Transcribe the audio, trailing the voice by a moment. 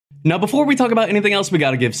Now, before we talk about anything else, we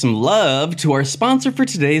gotta give some love to our sponsor for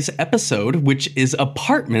today's episode, which is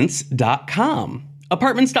Apartments.com.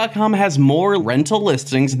 Apartments.com has more rental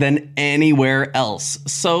listings than anywhere else,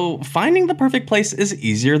 so finding the perfect place is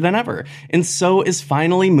easier than ever. And so is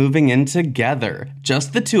finally moving in together.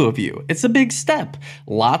 Just the two of you. It's a big step.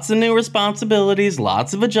 Lots of new responsibilities,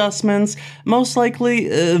 lots of adjustments. Most likely,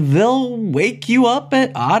 they'll wake you up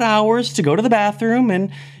at odd hours to go to the bathroom, and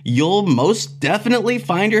you'll most definitely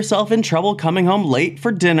find yourself in trouble coming home late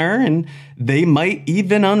for dinner, and they might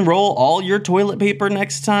even unroll all your toilet paper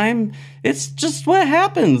next time. It's just what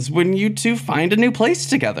happens when you two find a new place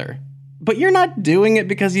together. But you're not doing it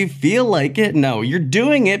because you feel like it. No, you're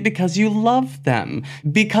doing it because you love them,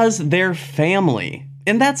 because they're family.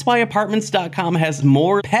 And that's why Apartments.com has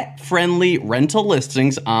more pet-friendly rental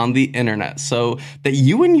listings on the internet, so that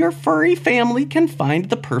you and your furry family can find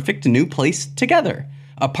the perfect new place together.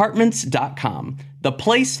 Apartments.com, the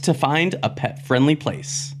place to find a pet-friendly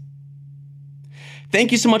place.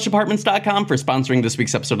 Thank you so much, Apartments.com, for sponsoring this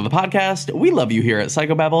week's episode of the podcast. We love you here at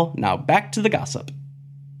Psychobabble. Now back to the gossip.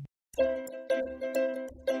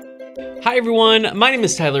 Hi everyone, my name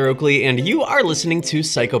is Tyler Oakley, and you are listening to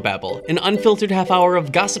Psychobabble, an unfiltered half hour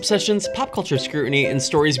of gossip sessions, pop culture scrutiny, and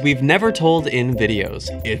stories we've never told in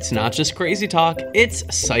videos. It's not just crazy talk, it's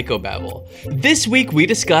Psychobabble. This week we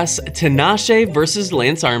discuss Tinashe versus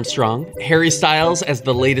Lance Armstrong, Harry Styles as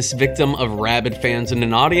the latest victim of rabid fans in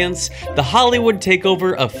an audience, the Hollywood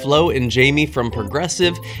takeover of Flo and Jamie from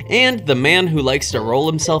Progressive, and the man who likes to roll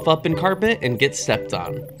himself up in carpet and get stepped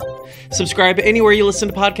on. Subscribe anywhere you listen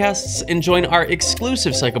to podcasts and join our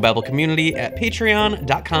exclusive Psychobabble community at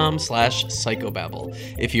patreon.com/psychobabble.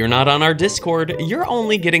 If you're not on our Discord, you're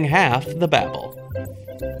only getting half the babble.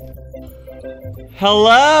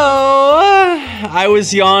 Hello! I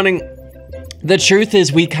was yawning. The truth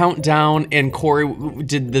is we count down, and Corey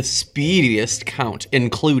did the speediest count,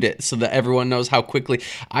 include it, so that everyone knows how quickly.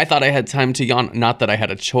 I thought I had time to yawn, not that I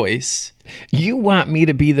had a choice. You want me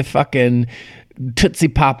to be the fucking Tootsie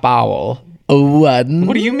Pop Owl. A one.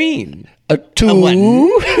 What do you mean? A two.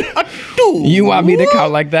 A two. You want me to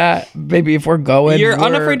count like that? Maybe if we're going. You're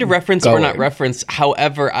unafraid to reference going. or not reference.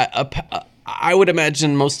 However, I would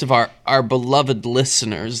imagine most of our beloved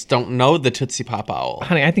listeners don't know the Tootsie Pop Owl.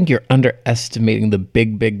 Honey, I think you're underestimating the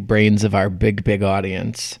big brains of our big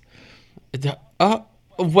audience.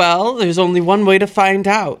 Well, there's only one way to find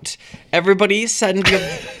out. Everybody send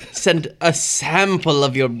a sample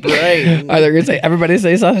of your brain. They're going to say, everybody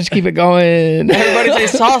say sausage, keep it going. Everybody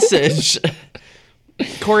say sausage.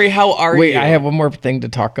 Corey, how are you? Wait, I have one more thing to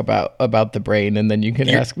talk about the brain, and then you can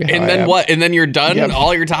ask me how And then what? And then you're done? Yep.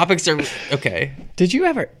 All your topics are... Okay. Did you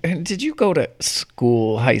go to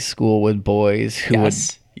high school with boys who would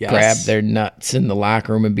grab their nuts in the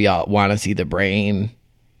locker room and be all, want to see the brain?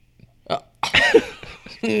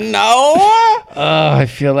 No. I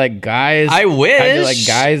feel like guys. I wish. I feel like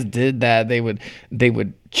guys did that. They would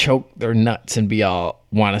choke their nuts and be all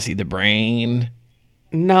want to see the brain.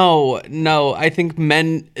 No. I think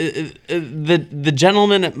men, the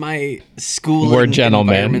gentlemen at my school were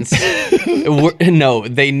gentlemen. No,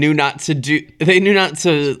 they knew not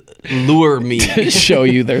to lure me. To show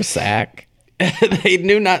you their sack. They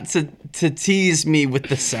knew not to tease me with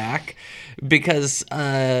the sack, because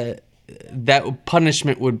that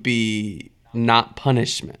punishment would be not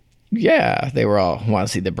punishment. Yeah, they were all want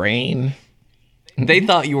to see the brain. They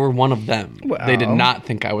thought you were one of them. Well, they did not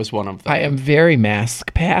think I was one of them. I am very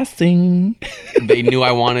mask passing. They knew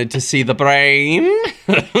I wanted to see the brain.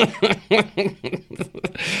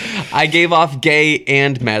 I gave off gay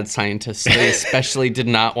and mad scientist. They especially did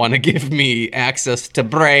not want to give me access to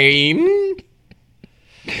brain.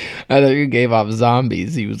 I thought you gave off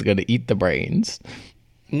zombies. He was going to eat the brains.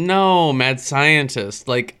 No, mad scientist,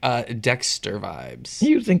 like Dexter vibes.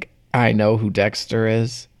 You think I know who Dexter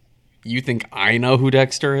is? You think I know who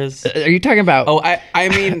Dexter is? Are you talking about... Oh, I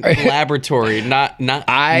mean laboratory, not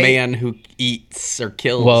man who eats or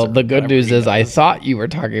kills. Well, the good news is I thought you were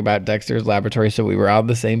talking about Dexter's Laboratory, so we were on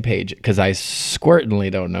the same page, because I certainly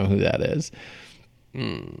don't know who that is.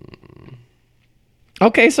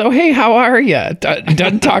 Okay, so hey, how are you?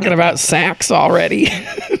 Done talking about sacks already?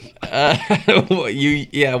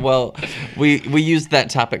 We used that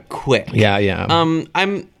topic quick. Yeah.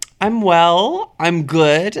 I'm well. I'm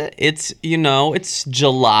good. It's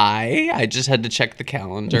July. I just had to check the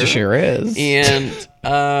calendar. It sure is. And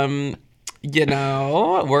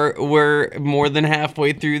we're more than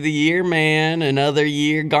halfway through the year, man. Another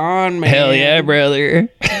year gone, man. Hell yeah, brother.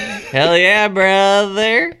 Hell yeah,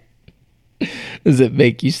 brother. Does it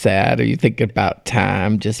make you sad? Are you thinking about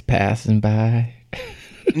time just passing by?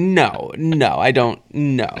 No, I don't.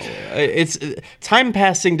 No, it's time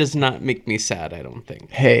passing does not make me sad. I don't think.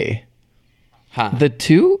 Hey, huh? The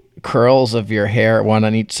two curls of your hair, one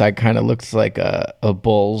on each side, kind of looks like a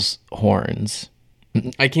bull's horns.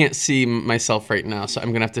 I can't see myself right now, so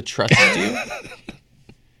I'm gonna have to trust you.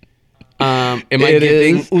 Am I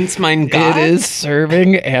giving uns mein Gott? It is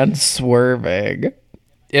serving and swerving.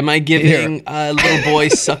 Am I giving a little boy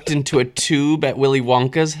sucked into a tube at Willy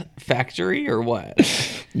Wonka's factory or what?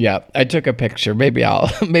 Yeah, I took a picture. Maybe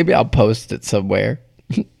I'll post it somewhere.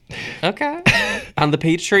 Okay. On the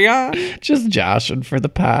Patreon? Just joshing for the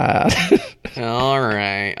pod. All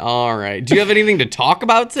right. Do you have anything to talk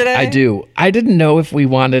about today? I do. I didn't know if we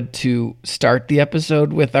wanted to start the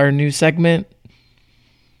episode with our new segment.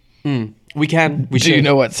 We can. We should. Do you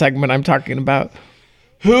know what segment I'm talking about?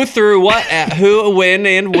 Who threw what at who, when,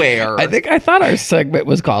 and where? I thought our segment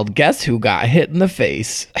was called Guess Who Got Hit in the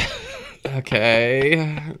Face. Okay.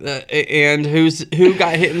 And who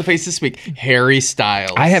got hit in the face this week? Harry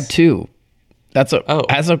Styles. I have two. That's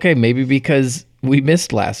okay. Maybe because we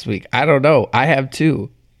missed last week. I don't know. I have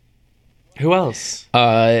two. Who else?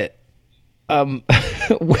 Well,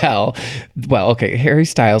 okay. Harry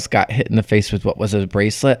Styles got hit in the face with what was a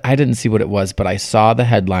bracelet. I didn't see what it was, but I saw the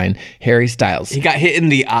headline. Harry Styles. He got hit in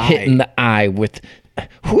the eye. Hit in the eye with...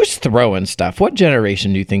 Who's throwing stuff? What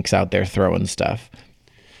generation do you think's out there throwing stuff?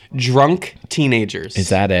 Drunk teenagers. Is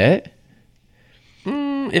that it?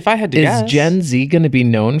 If I had to guess. Is Gen Z going to be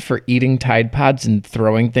known for eating Tide Pods and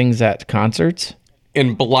throwing things at concerts?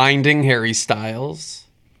 And blinding Harry Styles?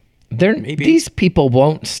 These people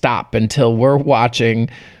won't stop until we're watching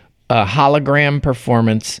a hologram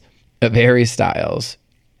performance of Harry Styles.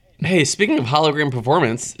 Hey, speaking of hologram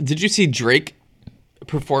performance, did you see Drake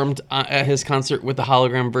performed at his concert with the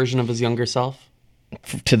hologram version of his younger self?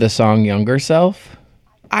 To the song Younger Self?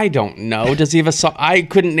 I don't know. Does he have a song? I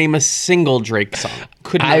couldn't name a single Drake song.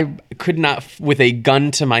 Could not with a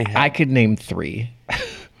gun to my head. I could name 3.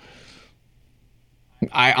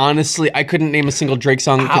 I couldn't name a single Drake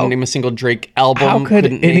song. Couldn't name a single Drake album. How could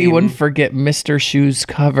anyone forget Mr. Shoe's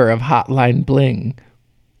cover of Hotline Bling?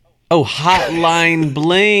 Oh, Hotline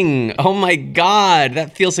Bling. Oh my God.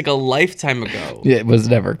 That feels like a lifetime ago. It was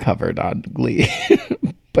never covered on Glee.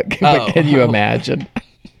 but can you imagine?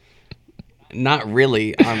 Not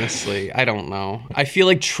really, honestly. I don't know. I feel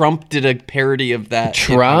like Trump did a parody of that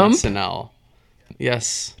Trump? on SNL.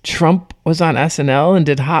 Yes. Trump was on SNL and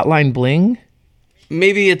did Hotline Bling?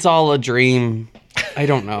 Maybe it's all a dream. I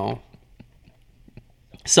don't know.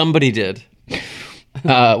 Somebody did.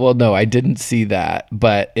 Well, no, I didn't see that,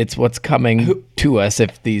 but it's what's coming to us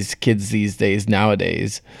if these kids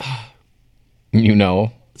nowadays, you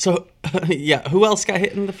know. So, yeah, who else got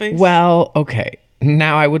hit in the face? Well, okay.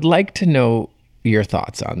 Now, I would like to know your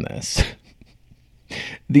thoughts on this.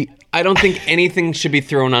 I don't think anything should be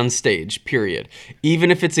thrown on stage, period. Even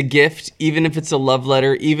if it's a gift, even if it's a love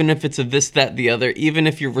letter, even if it's a this, that, the other, even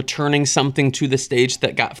if you're returning something to the stage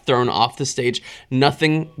that got thrown off the stage,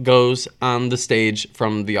 nothing goes on the stage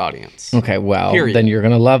from the audience. Okay, well, then you're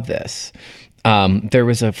going to love this. There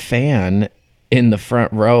was a fan in the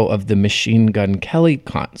front row of the Machine Gun Kelly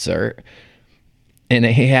concert, and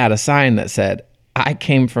he had a sign that said, "I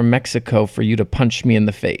came from Mexico for you to punch me in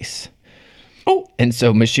the face." Oh. And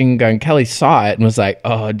so Machine Gun Kelly saw it and was like,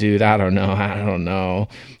 "Oh, dude, I don't know.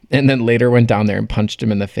 And then later went down there and punched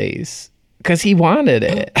him in the face because he wanted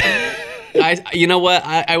it. You know what?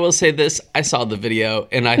 I will say this. I saw the video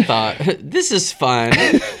and I thought, this is fun.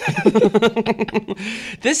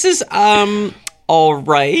 This is, all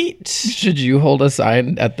right. Should you hold a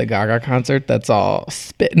sign at the Gaga concert that's all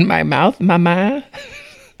spit in my mouth, mama?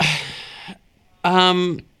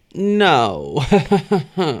 No.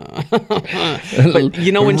 But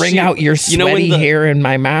you know when Wring out your sweaty hair in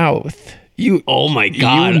my mouth. Oh my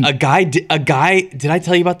God. A guy, did I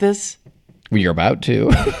tell you about this? You're about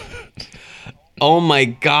to. Oh my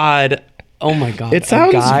God. It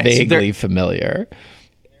sounds vaguely familiar.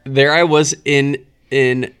 There I was in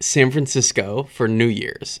San Francisco for New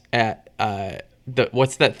Year's at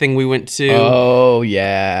what's that thing we went to? Oh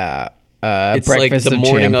yeah. It's Breakfast like the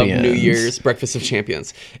morning Champions. of New Year's, Breakfast of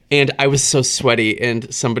Champions. And I was so sweaty,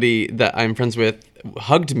 and somebody that I'm friends with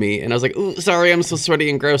hugged me, and I was like, "Ooh, sorry, I'm so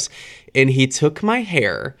sweaty and gross." And he took my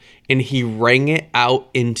hair, and he wrung it out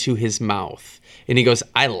into his mouth. And he goes,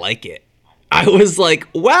 "I like it." I was like,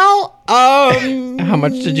 well, how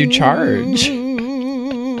much did you charge?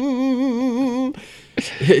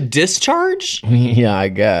 Discharge? Yeah, I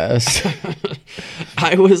guess.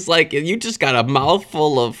 I was like, you just got a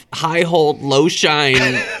mouthful of high hold, low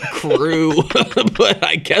shine crew, but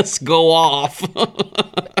I guess go off.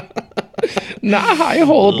 Not high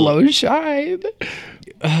hold, low shine.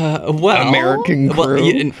 Well, American crew. Well,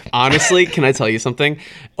 and honestly, can I tell you something?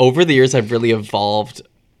 Over the years, I've really evolved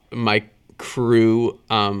my crew,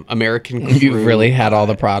 American crew. You've really had all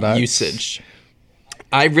the products. Usage.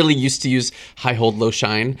 I really used to use high hold, low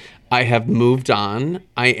shine. I have moved on.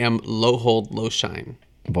 I am low hold, low shine.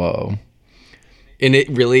 Whoa. And it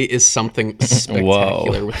really is something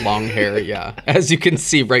spectacular with long hair, yeah. As you can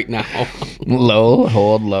see right now. Low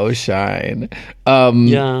hold, low shine.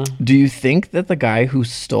 Yeah. Do you think that the guy who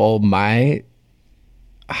stole my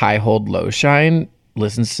high hold, low shine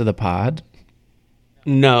listens to the pod?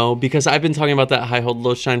 No, because I've been talking about that high hold,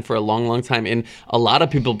 low shine for a long, long time, and a lot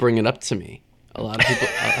of people bring it up to me. A lot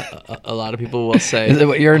of people will say, "Is it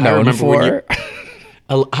what you're known for?"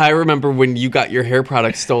 I remember when you got your hair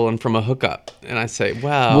product stolen from a hookup, and I say,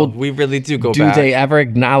 "Wow, well, we really do go back." Do they ever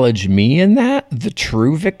acknowledge me in that? The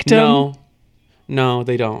true victim? No,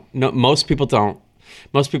 they don't. No, most people don't.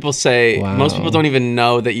 Most people say. Wow. Most people don't even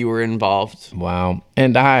know that you were involved. Wow.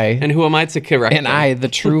 And who am I to correct? And them? I, the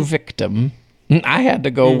true victim, I had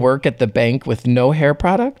to go work at the bank with no hair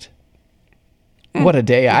product. What a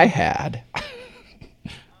day I had.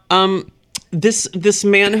 This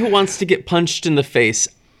man who wants to get punched in the face,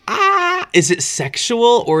 is it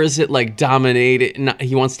sexual or is it like dominated?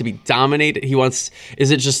 He wants to be dominated.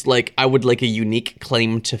 Is it just like, I would like a unique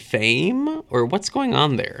claim to fame, or what's going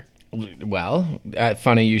on there? Well,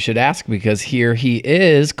 funny you should ask, because here he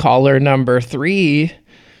is, caller number 3.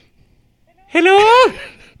 Hello?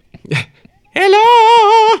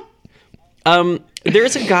 Hello?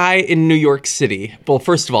 There's a guy in New York City. Well,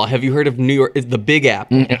 first of all, have you heard of New York? The Big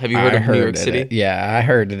Apple. Have you heard of New York City? Yeah, I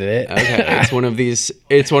heard of it. Okay, it's one of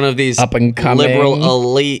these up and coming liberal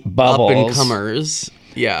elite bubbles. Up and comers.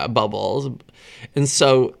 Yeah, bubbles. And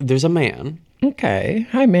so there's a man. Okay,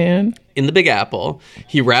 hi man. In the Big Apple,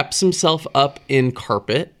 he wraps himself up in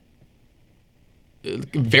carpet.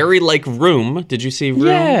 Very like Room. Did you see Room?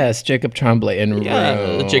 Yes, Jacob Tremblay in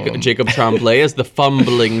Room. Jacob Tremblay as the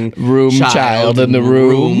fumbling room child in the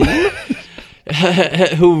room.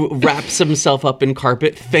 Who wraps himself up in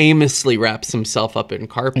carpet, famously wraps himself up in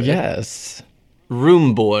carpet. Yes.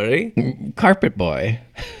 Room boy. Carpet boy.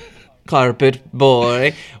 Carpet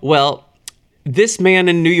boy. Well, this man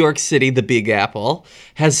in New York City, the Big Apple,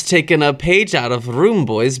 has taken a page out of Room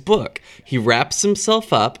Boy's book. He wraps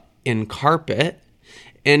himself up in carpet,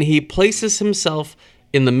 and he places himself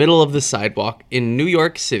in the middle of the sidewalk in New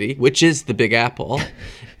York City, which is the Big Apple,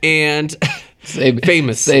 and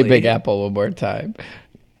famously say Big Apple one more time,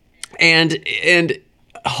 and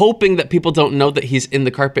hoping that people don't know that he's in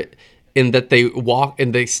the carpet, and that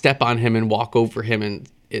they step on him and walk over him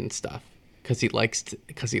and stuff, because he likes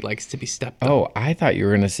to be stepped on. Oh, I thought you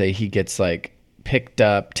were gonna say he gets like picked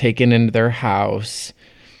up, taken into their house.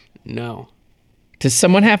 No. Does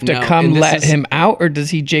someone have to come let him out, or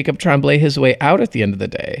does he Jacob Tremblay his way out at the end of the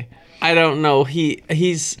day? I don't know.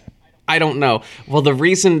 I don't know. Well, the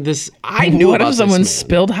reason I knew what about if someone this man.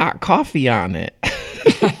 spilled hot coffee on it?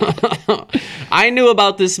 I knew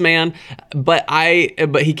about this man, but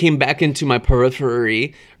he came back into my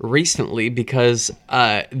periphery recently because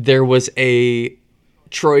there was a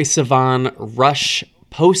Troye Sivan Rush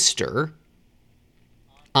poster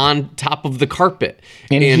on top of the carpet,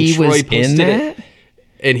 and he Troy was posted in that.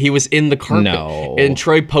 And he was in the carpet. No. And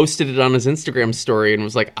Troy posted it on his Instagram story and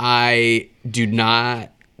was like, I do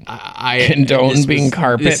not... I condone being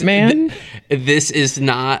carpet man? This is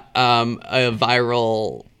not a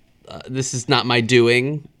viral... this is not my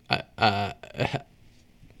doing.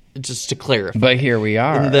 Just to clarify. But here we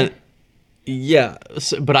are. But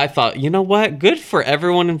I thought, you know what? Good for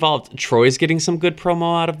everyone involved. Troy's getting some good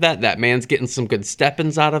promo out of that. That man's getting some good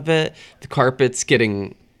step-ins out of it. The carpet's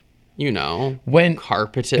getting...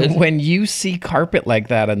 carpeted. When you see carpet like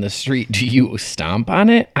that on the street, do you stomp on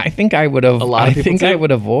it? I think I would have. I think I would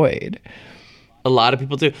avoid. A lot of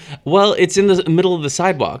people do. Well, it's in the middle of the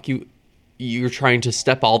sidewalk. You're trying to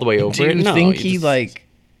step all the way over it. Do you think he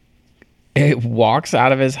walks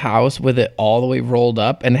out of his house with it all the way rolled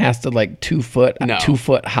up and has to 2 foot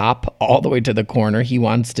hop all the way to the corner he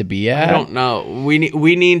wants to be at? I don't know. We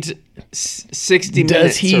need 60 minutes.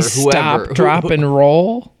 Does he stop, drop, and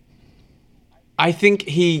roll? I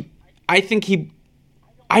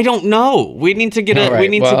don't know. We need to get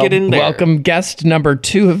to get in there. Welcome guest number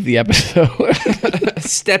 2 of the episode.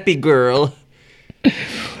 Steppy girl.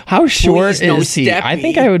 How short is he? I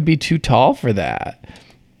think I would be too tall for that.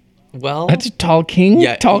 Well, that's a tall king.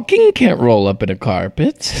 Yeah, tall king can't roll up in a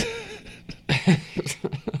carpet.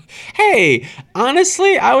 Hey,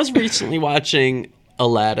 honestly, I was recently watching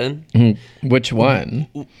Aladdin. Which one?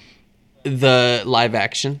 The live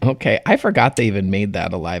action. Okay, I forgot they even made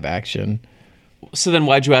that a live action. So then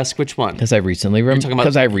why'd you ask which one? Because I recently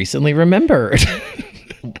remembered.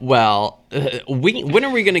 Well, when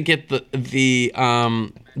are we going to get the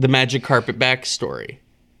magic carpet backstory?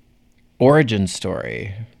 Origin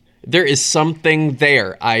story. There is something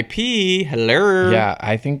there. IP, hello. Yeah,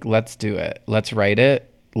 I think let's do it. Let's write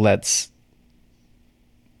it. Let's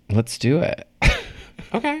do it.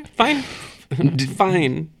 Okay, fine.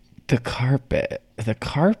 Fine. The carpet.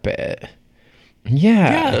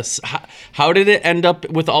 Yeah. Yes. How did it end up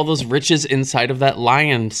with all those riches inside of that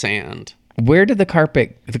lion sand? Where did the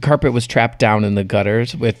carpet was trapped down in the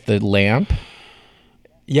gutters with the lamp?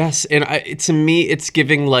 Yes, and to me, it's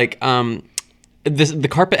giving like the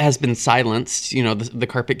carpet has been silenced. You know, the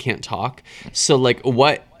carpet can't talk. So like,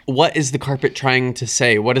 what is the carpet trying to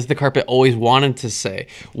say? What has the carpet always wanted to say?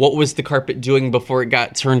 What was the carpet doing before it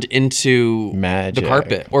got turned into magic? The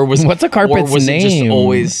carpet, or was what's a carpet's or was name? It just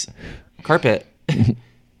always carpet?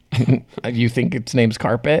 You think its name's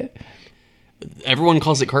Carpet? Everyone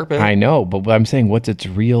calls it carpet. I know, but I'm saying, what's its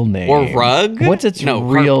real name? Or rug? What's its real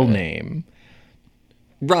carpet. name?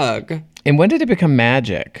 Rug. And when did it become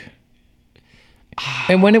magic?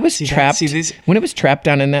 And when it was trapped, when it was trapped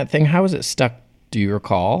down in that thing, how was it stuck? Do you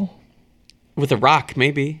recall? With a rock,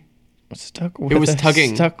 maybe. Stuck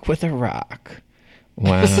with a rock.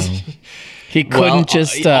 Wow. He couldn't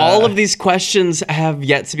just... all of these questions have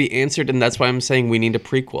yet to be answered, and that's why I'm saying we need a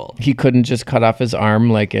prequel. He couldn't just cut off his arm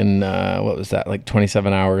like in, what was that, like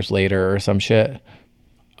 27 hours later or some shit?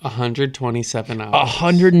 127 hours.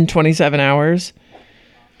 127 hours?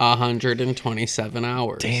 127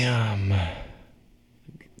 hours. Damn.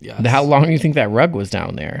 Yes. How long do you think that rug was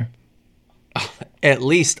down there? At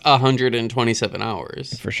least 127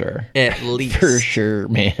 hours. For sure. At least. For sure,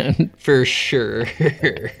 man. For sure.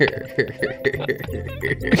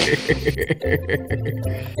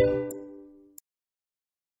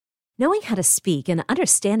 Knowing how to speak and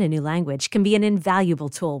understand a new language can be an invaluable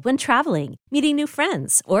tool when traveling, meeting new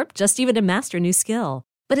friends, or just even to master a new skill.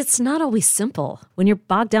 But it's not always simple when you're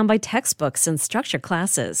bogged down by textbooks and structured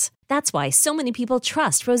classes. That's why so many people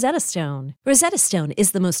trust Rosetta Stone. Rosetta Stone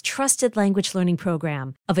is the most trusted language learning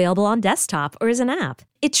program, available on desktop or as an app.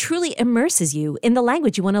 It truly immerses you in the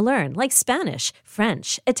language you want to learn, like Spanish,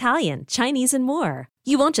 French, Italian, Chinese, and more.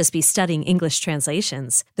 You won't just be studying English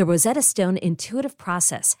translations. The Rosetta Stone intuitive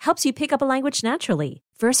process helps you pick up a language naturally,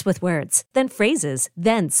 first with words, then phrases,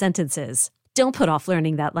 then sentences. Don't put off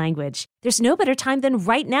learning that language. There's no better time than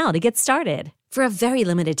right now to get started. For a very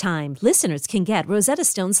limited time, listeners can get Rosetta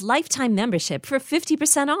Stone's lifetime membership for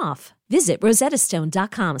 50% off. Visit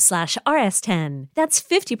rosettastone.com/rs10. That's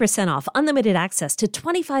 50% off unlimited access to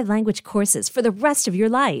 25 language courses for the rest of your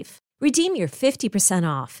life. Redeem your 50%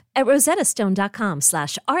 off at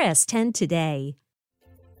rosettastone.com/rs10 today.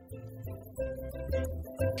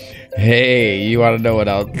 Hey, you want to know what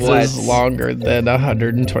else is longer than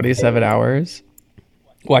 127 hours?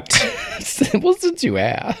 What? Well, since you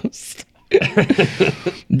asked.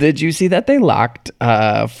 Did you see that they locked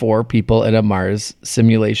 4 people in a Mars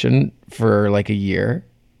simulation for like a year?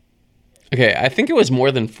 Okay, I think it was more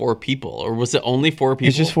than 4 people, or was it only 4 people?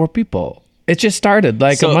 It's just 4 people. It just started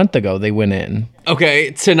like a month ago. They went in.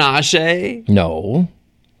 Okay, Tinashe? No.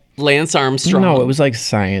 Lance Armstrong? No, it was like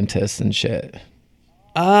scientists and shit.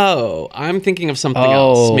 Oh, I'm thinking of something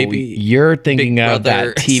else. Maybe you're thinking of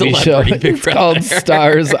that TV show. It's called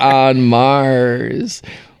Stars on Mars.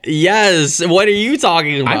 Yes. What are you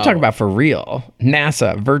talking about? I'm talking about for real.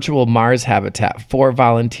 NASA, virtual Mars habitat, 4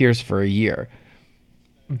 volunteers for a year.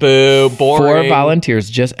 Boo, boring. 4 volunteers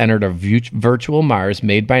just entered a virtual Mars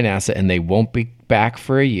made by NASA, and they won't be back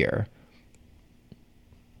for a year.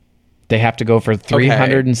 They have to go for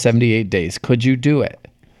 378 days. Could you do it?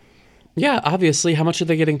 Yeah, obviously. How much are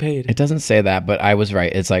they getting paid? It doesn't say that, but I was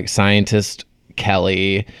right. It's like scientist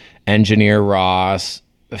Kelly, engineer Ross,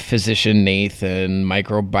 physician Nathan,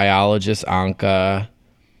 microbiologist Anka.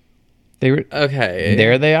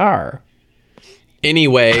 There they are.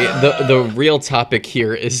 Anyway, the real topic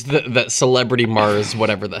here is that Celebrity Mars,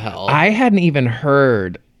 whatever the hell. I hadn't even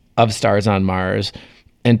heard of Stars on Mars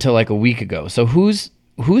until like a week ago. So who's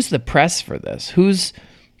the press for this? Who's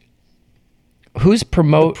where's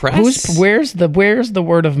the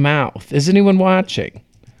word of mouth? Is anyone watching?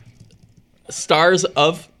 Stars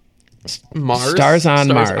of Mars? Stars on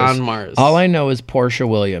Mars. All I know is Portia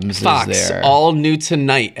Williams Fox, is there. All new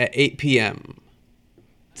tonight at 8 p.m.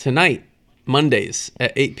 Tonight, Mondays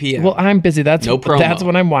at 8 p.m. Well, I'm busy. That's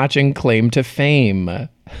when I'm watching Claim to Fame.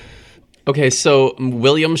 Okay, so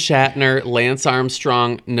William Shatner, Lance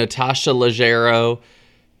Armstrong, Natasha Leggero,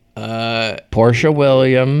 Portia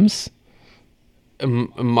Williams.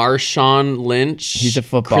 Marshawn Lynch. He's a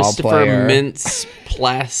football Christopher player.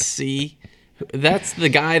 Mintz-Plasse. That's the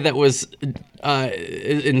guy that was in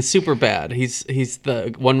Superbad. He's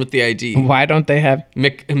the one with the ID. Why don't they have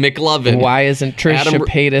McLovin. Why isn't Trisha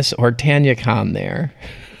Paytas or Tanya Khan there?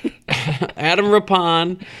 Adam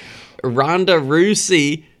Rippon, Rhonda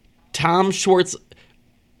Rousey, Tom Schwartz,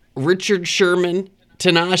 Richard Sherman,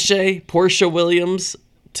 Tinashe, Portia Williams,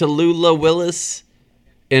 Tallulah Willis,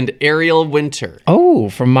 and Ariel Winter. Oh,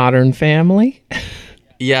 from Modern Family?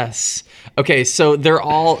 Yes. Okay, so they're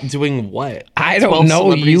all doing what? I don't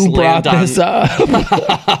know. You brought this up.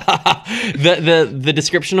 The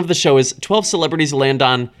description of the show is 12 celebrities land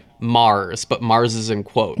on Mars, but Mars is in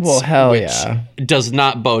quotes. Well, hell which yeah. does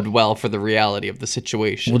not bode well for the reality of the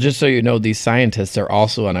situation. Well, just so you know, these scientists are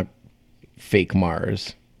also on a fake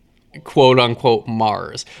Mars. Quote unquote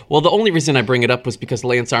Mars. Well, the only reason I bring it up was because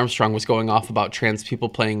Lance Armstrong was going off about trans people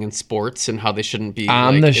playing in sports and how they shouldn't be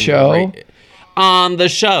on the show. On the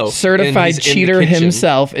show. Certified cheater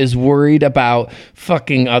himself is worried about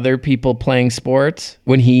fucking other people playing sports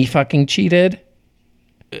when he fucking cheated.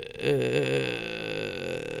 Yeah.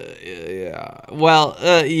 Well,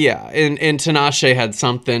 yeah. And Tinashe had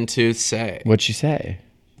something to say. What'd she say?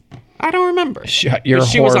 I don't remember. Shut your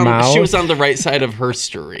she whore mouth. She was on the right side of her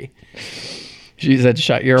story. She said,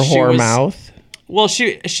 shut your whore mouth. Well,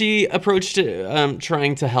 she approached it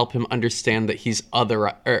trying to help him understand that he's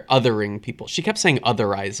othering people. She kept saying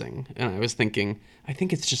otherizing, and I was thinking, I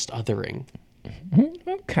think it's just othering.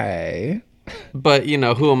 Okay. But, you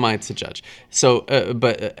know, who am I to judge? So,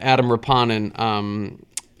 but Adam Rippon and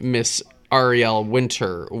Miss Ariel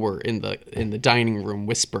Winter were in the dining room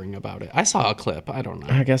whispering about it. I saw a clip. I don't know.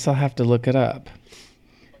 I guess I'll have to look it up.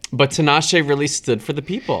 But Tinashe really stood for the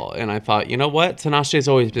people. And I thought, you know what? Tinashe's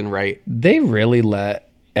always been right. They really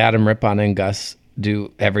let Adam Rippon and Gus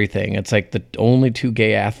do everything. It's like the only two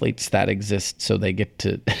gay athletes that exist, so they get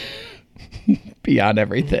to be on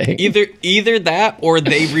everything. Either that or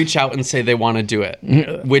they reach out and say they want to do it.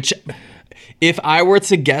 Which, if I were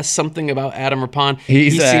to guess something about Adam Rippon,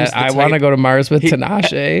 he said, I want to go to Mars with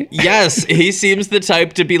Tinashe. Yes, he seems the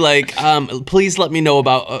type to be like, please let me know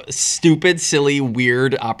about stupid, silly,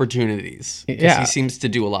 weird opportunities. Yeah. He seems to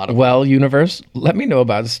do a lot of Well, universe, let me know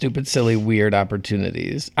about stupid, silly, weird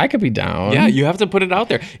opportunities. I could be down. Yeah, you have to put it out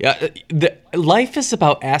there. Yeah, life is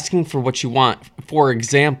about asking for what you want. For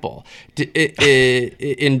example,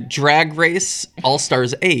 in Drag Race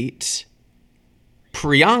All-Stars 8,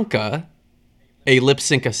 Priyanka, a lip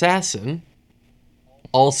sync assassin,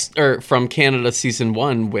 from Canada season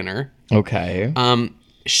 1 winner. Okay.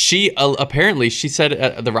 She apparently she said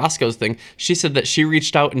at the Roscoe's thing, she said that she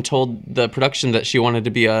reached out and told the production that she wanted to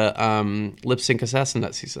be a lip sync assassin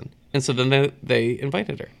that season, and so then they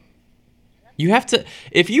invited her. You have to,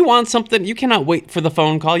 if you want something, you cannot wait for the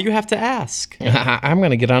phone call. You have to ask. I'm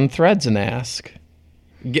gonna get on Threads and ask.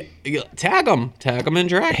 Tag them and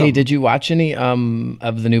drag them. Hey, did you watch any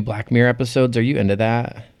of the new Black Mirror episodes? Are you into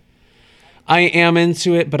that? I am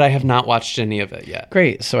into it, but I have not watched any of it yet.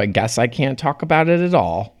 Great. So I guess I can't talk about it at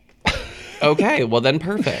all. Okay, well then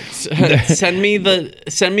perfect. Send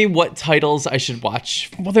me what titles I should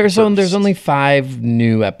watch. Well, there's only 5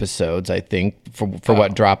 new episodes, I think, for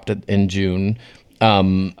what dropped in June.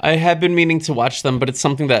 I have been meaning to watch them, but it's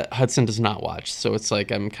something that Hudson does not watch, so it's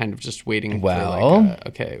like I'm kind of just waiting.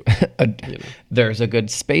 Okay. There's a good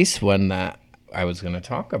space one that I was going to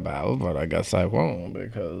talk about, but I guess I won't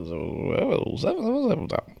because.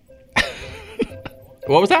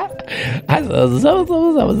 What was that?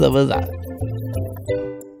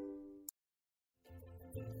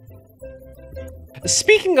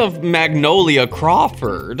 Speaking of Magnolia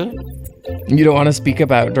Crawford, you don't want to speak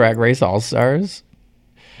about Drag Race All-Stars?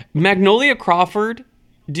 Magnolia Crawford,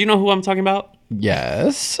 do you know who I'm talking about?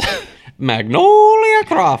 Yes. Magnolia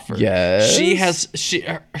Crawford. Yes. She has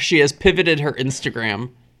pivoted her Instagram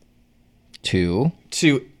to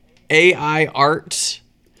AI art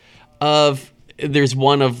of, there's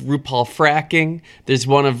one of RuPaul fracking, there's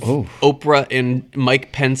one of Oprah and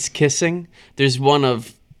Mike Pence kissing, there's one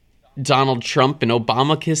of Donald Trump and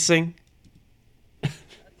Obama kissing.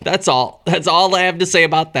 That's all I have to say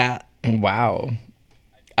about that. Wow.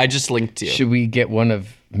 I just linked you. Should we get one of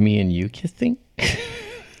me and you kissing?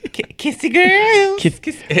 Kissy girls.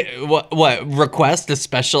 What? Request a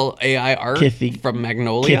special AI art from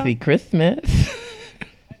Magnolia? Kissy Christmas.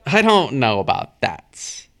 I don't know about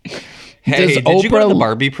that. Hey, did you go to the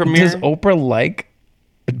Barbie premiere? Does Oprah like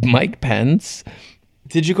Mike Pence?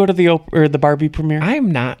 Did you go to the Barbie premiere?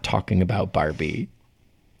 I'm not talking about Barbie.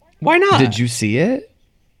 Why not? Did you see it?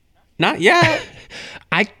 Not yet.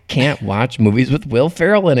 I can't watch movies with Will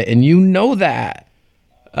Ferrell in it, and you know that.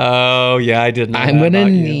 Oh, yeah, I did know I'm that gonna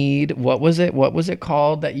about you. need what was it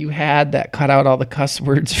called that you had that cut out all the cuss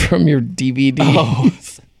words from your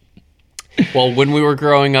DVDs? Well, when we were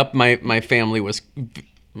growing up, my family was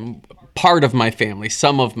part of my family.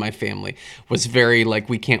 Some of my family was very like,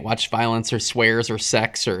 we can't watch violence or swears or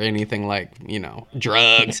sex or anything like,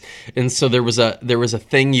 drugs. And so there was a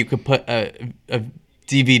thing you could put a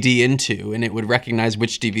DVD into, and it would recognize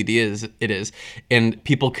which DVD it is, and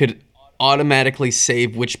people could automatically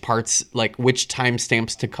save which parts, like which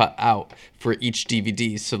timestamps to cut out for each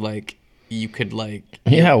DVD. So like you could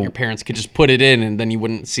your parents could just put it in, and then you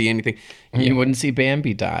wouldn't see anything. You wouldn't see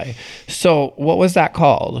Bambi die. So what was that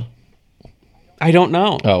called? I don't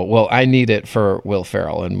know. Oh, well, I need it for Will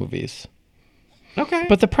Ferrell in movies. Okay.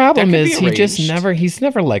 But the problem That could is be he's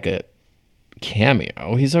never like a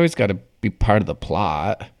cameo. He's always got to be part of the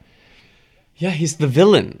plot. Yeah, he's the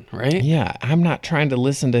villain, right? Yeah, I'm not trying to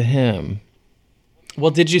listen to him.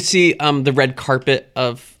 Well, did you see the red carpet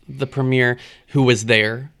of the premiere? Who was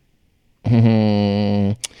there?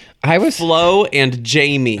 I was Flo and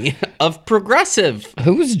Jamie of Progressive.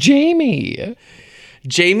 Who's Jamie?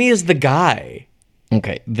 Jamie is the guy.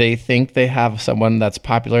 Okay, they think they have someone that's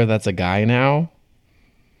popular that's a guy now.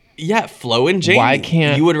 Yeah, Flo and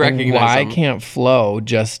Jamie. You would recognize them.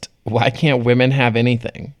 Why can't women have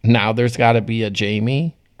anything? Now there's got to be a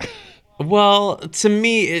Jamie. Well, to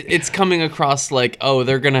me, it's coming across like, oh,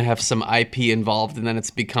 they're gonna have some IP involved, and then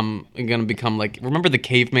it's gonna become like, remember the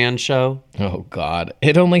Caveman show? Oh God,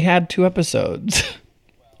 it only had 2 episodes.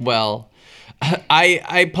 Well,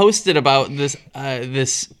 I posted about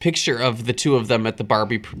this picture of the two of them at the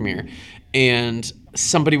Barbie premiere, and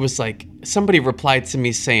somebody replied to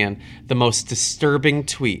me saying the most disturbing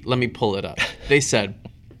tweet. Let me pull it up. They said,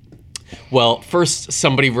 well, first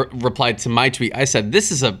somebody replied to my tweet. I said,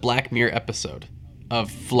 this is a Black Mirror episode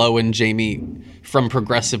of Flo and Jamie from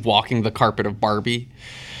Progressive walking the carpet of Barbie.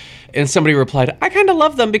 And somebody replied, I kind of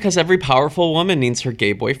love them because every powerful woman needs her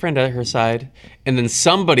gay boyfriend at her side. And then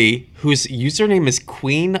somebody whose username is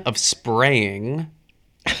Queen of Spraying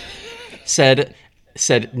said,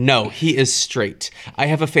 no, he is straight. I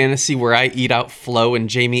have a fantasy where I eat out Flo and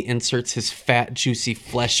Jamie inserts his fat, juicy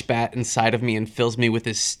flesh bat inside of me and fills me with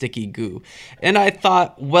his sticky goo. And I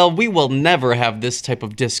thought, well, we will never have this type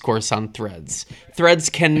of discourse on Threads. Threads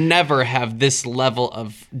can never have this level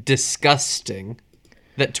of disgusting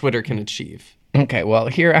that Twitter can achieve. Okay, well,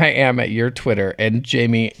 here I am at your Twitter, and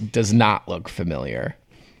Jamie does not look familiar.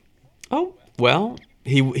 Oh, well,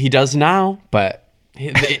 he does now. But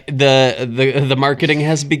the marketing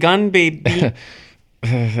has begun, baby.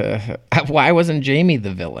 Why wasn't Jamie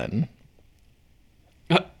the villain?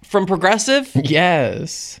 From Progressive?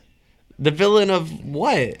 Yes. The villain of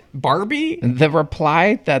what? Barbie? The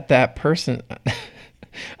reply that person...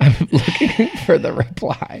 I'm looking for the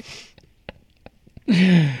reply.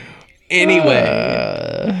 Anyway.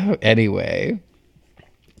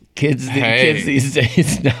 Kids these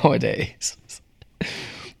days nowadays.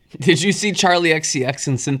 Did you see Charlie XCX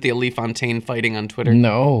and Cynthia Lee Fontaine fighting on Twitter?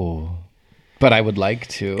 No, but I would like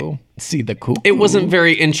to see the cuckoo. It wasn't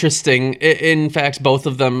very interesting. In fact, both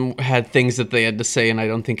of them had things that they had to say, and I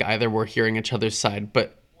don't think either were hearing each other's side.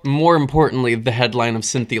 But more importantly, the headline of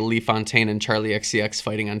Cynthia Lee Fontaine and Charlie XCX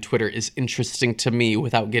fighting on Twitter is interesting to me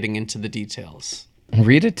without getting into the details.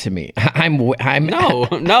 Read it to me. I'm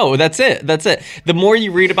No, that's it. The more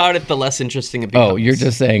you read about it, the less interesting it becomes. Oh, you're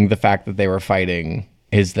just saying the fact that they were fighting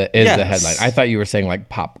is the headline. I thought you were saying like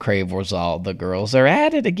Pop Crave was all the girls are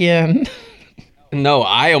at it again. No,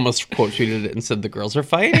 I almost quote tweeted it and said the girls are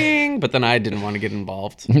fighting, but then I didn't want to get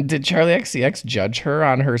involved. Did Charlie XCX judge her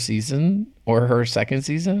on her season or her second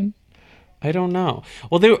season? I don't know.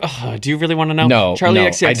 Well, do you really want to know? No, Charlie no,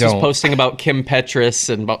 XCX was posting about Kim Petras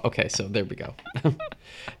and okay, so there we go.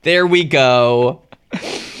 There we go.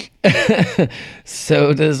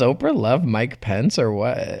 So does Oprah love Mike Pence or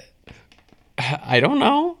what? I don't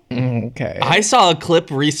know. Okay. I saw a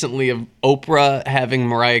clip recently of Oprah having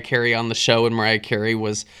Mariah Carey on the show, and Mariah Carey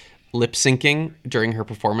was lip syncing during her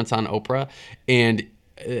performance on Oprah, and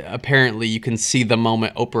apparently you can see the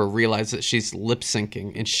moment Oprah realizes that she's lip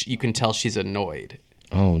syncing, and you can tell she's annoyed.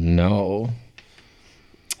 Oh no.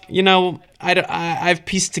 You know, I've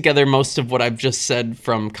pieced together most of what I've just said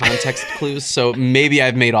from context clues, so maybe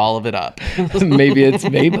I've made all of it up. Maybe it's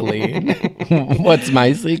Maybelline. What's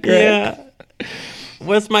my secret? Yeah.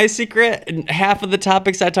 What's my secret? And half of the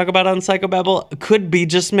topics I talk about on Psychobabble could be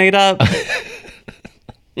just made up.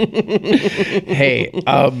 Hey,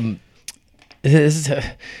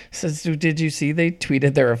 did you see they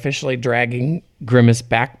tweeted they're officially dragging Grimace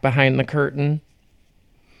back behind the curtain?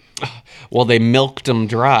 Well, they milked him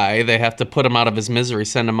dry. They have to put him out of his misery,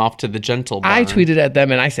 send him off to the gentle barn. I tweeted at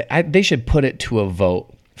them and I said they should put it to a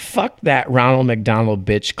vote. Fuck that Ronald McDonald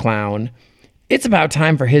bitch clown. It's about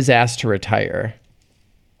time for his ass to retire.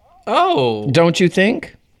 Oh. Don't you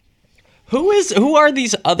think? Who are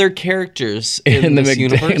these other characters in this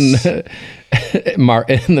universe?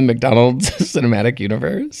 In the McDonald's cinematic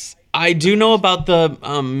universe? I do know about the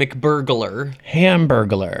McBurglar.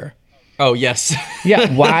 Hamburglar. Oh, yes.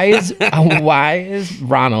 Yeah, why is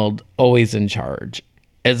Ronald always in charge?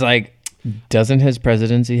 It's like, doesn't his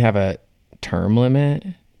presidency have a term limit?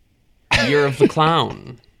 Year of the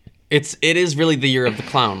Clown. It is really the year of the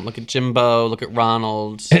clown. Look at Jimbo. Look at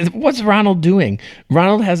Ronald. What's Ronald doing?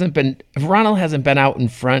 Ronald hasn't been out in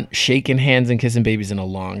front shaking hands and kissing babies in a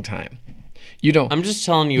long time. I'm just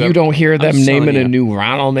telling you. You don't hear them naming a new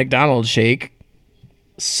Ronald McDonald shake.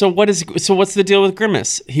 So what's the deal with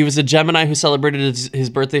Grimace? He was a Gemini who celebrated his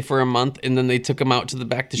birthday for a month, and then they took him out to the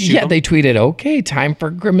back to shoot him? Yeah, they tweeted, "Okay, time for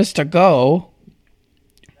Grimace to go."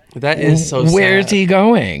 That is so sad. Where's he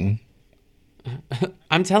going?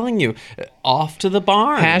 I'm telling you, off to the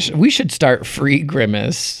barn. We should start Free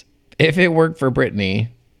Grimace. If it worked for Britney.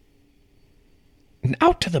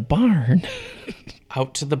 Out to the barn.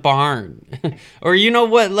 Out to the barn. Or you know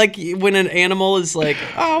what, like when an animal is like,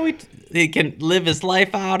 he can live his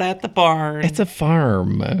life out at the barn. It's a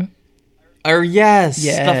farm. Or yes,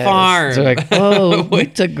 the farm. So like, we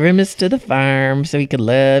took Grimace to the farm so he could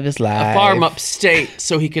live his life. A farm upstate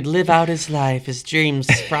so he could live out his life, his dreams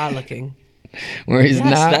frolicking. Where he's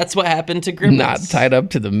that's what happened to Grimace. Not tied up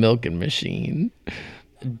to the milking machine.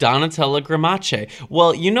 Donatella Grimace.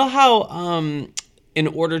 Well, you know how in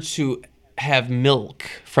order to have milk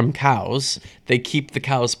from cows, they keep the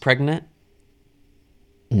cows pregnant?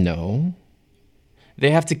 No.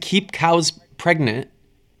 They have to keep cows pregnant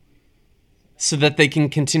so that they can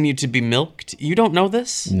continue to be milked. You don't know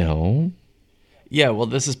this? No. Yeah, well,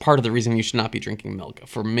 this is part of the reason you should not be drinking milk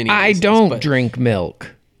for many reasons. I don't drink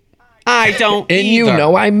milk. I don't and either. You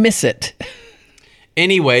know I miss it.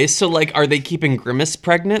 Anyway, so like, are they keeping Grimace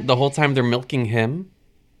pregnant the whole time they're milking him?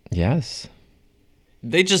 Yes.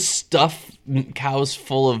 They just stuff cows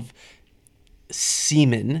full of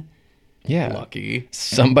semen. Yeah. Lucky.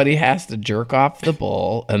 Somebody has to jerk off the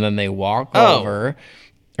bull, and then they walk over,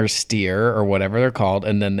 or steer, or whatever they're called,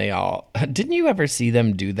 and then they all... Didn't you ever see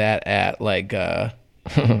them do that at, like,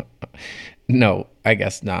 No, I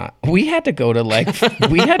guess not. We had to go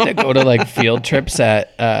to field trips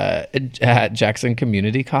at Jackson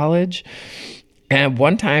Community College. And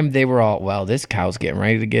one time they were all, well, this cow's getting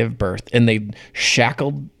ready to give birth. And they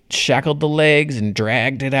shackled the legs and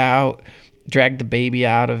dragged the baby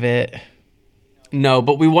out of it. No,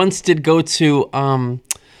 but we once did go to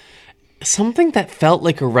something that felt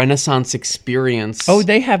like a Renaissance experience. Oh,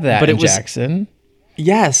 they have that in Jackson.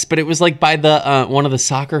 Yes, but it was like by the one of the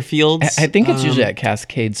soccer fields. I think it's usually at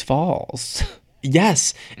Cascades Falls.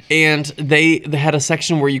 Yes, and they had a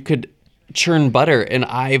section where you could churn butter, and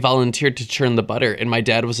I volunteered to churn the butter, and my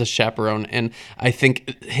dad was a chaperone, and I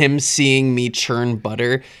think him seeing me churn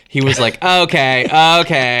butter, he was like, okay,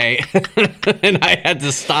 and I had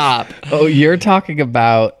to stop. Oh, you're talking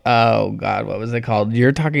about, oh God, what was it called?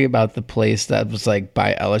 You're talking about the place that was like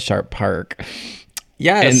by Ellisharp Park.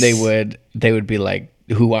 Yes. And they would be like,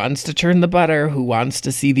 who wants to churn the butter? Who wants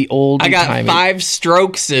to see the old? I got 5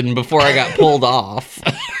 strokes in before I got pulled off.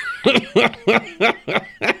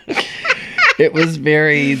 It was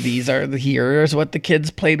here's what the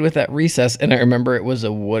kids played with at recess. And I remember it was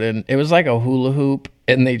like a hula hoop,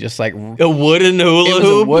 and they just like... A wooden hula hoop? It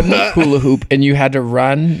was a wooden hula hoop, and you had to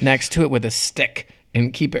run next to it with a stick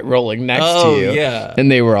and keep it rolling next to you. Yeah. And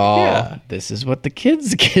they were all, this is what the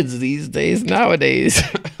kids these days used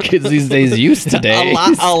today.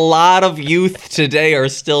 A lot of youth today are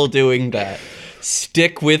still doing that.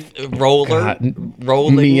 Stick with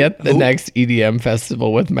rolling. Me at the next EDM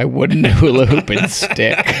festival with my wooden hula hoop and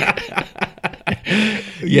stick.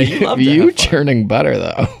 Yeah, you churning butter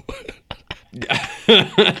though.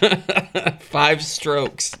 5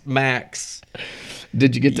 strokes max.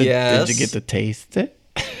 Did you get to taste it?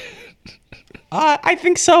 I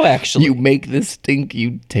think so, actually. You make the stink,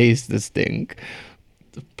 you taste the stink.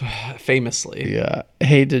 Famously. Yeah.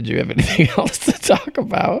 Hey, did you have anything else to talk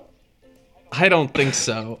about? I don't think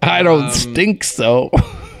so. I don't stink so.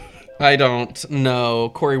 I don't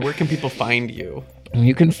know. Corey, where can people find you?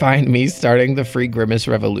 You can find me starting the Free Grimace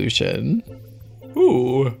Revolution.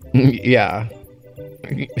 Ooh. Yeah.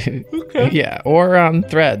 Okay. Yeah, or on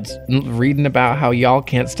Threads, reading about how y'all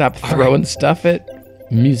can't stop throwing stuff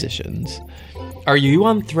at musicians. Are you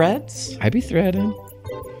on Threads? I be threading.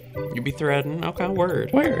 You be threading? Okay,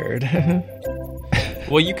 word. Word.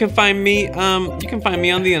 Well, you can find me on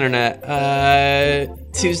the internet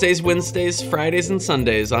Tuesdays, Wednesdays, Fridays, and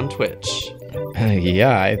Sundays on Twitch.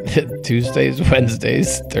 Tuesdays,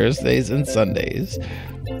 Wednesdays, Thursdays, and Sundays.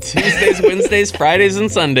 Tuesdays, Wednesdays, Fridays,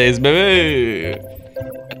 and Sundays, baby.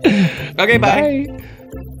 Okay, bye.